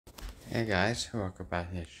Hey guys, welcome back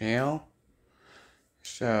to the channel.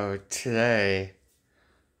 So today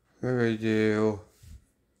we're gonna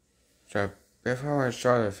before I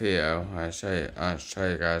start the video, I'll show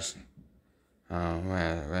you guys when I'm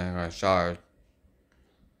gonna start.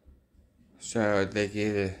 So thank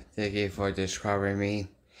you for discovering me.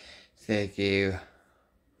 Thank you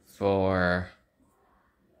for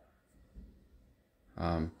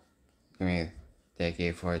thank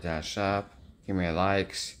you for that sub. Give me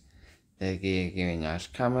likes. Thank you, give me nice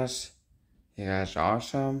comments. You guys are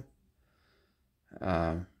awesome.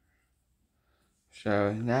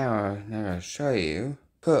 So now I'm gonna show you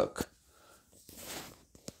cook.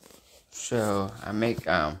 So I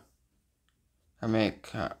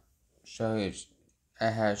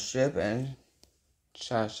have shrimp and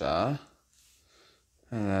salsa,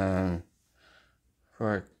 and then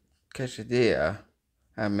for quesadilla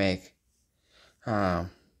I make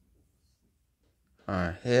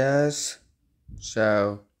here's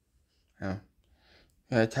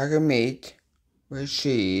taco meat with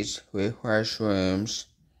cheese with mushrooms,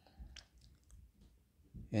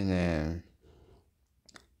 and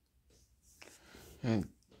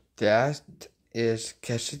that is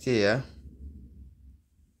quesadilla.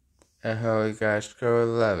 I hope you guys go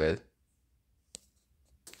love it.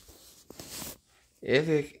 If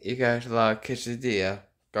you guys like quesadilla,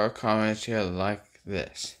 go comment here like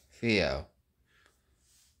this video.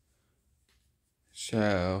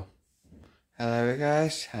 So, I love you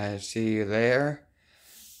guys. I'll see you later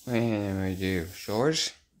when we do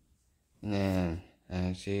shorts. And then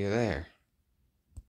I'll see you there.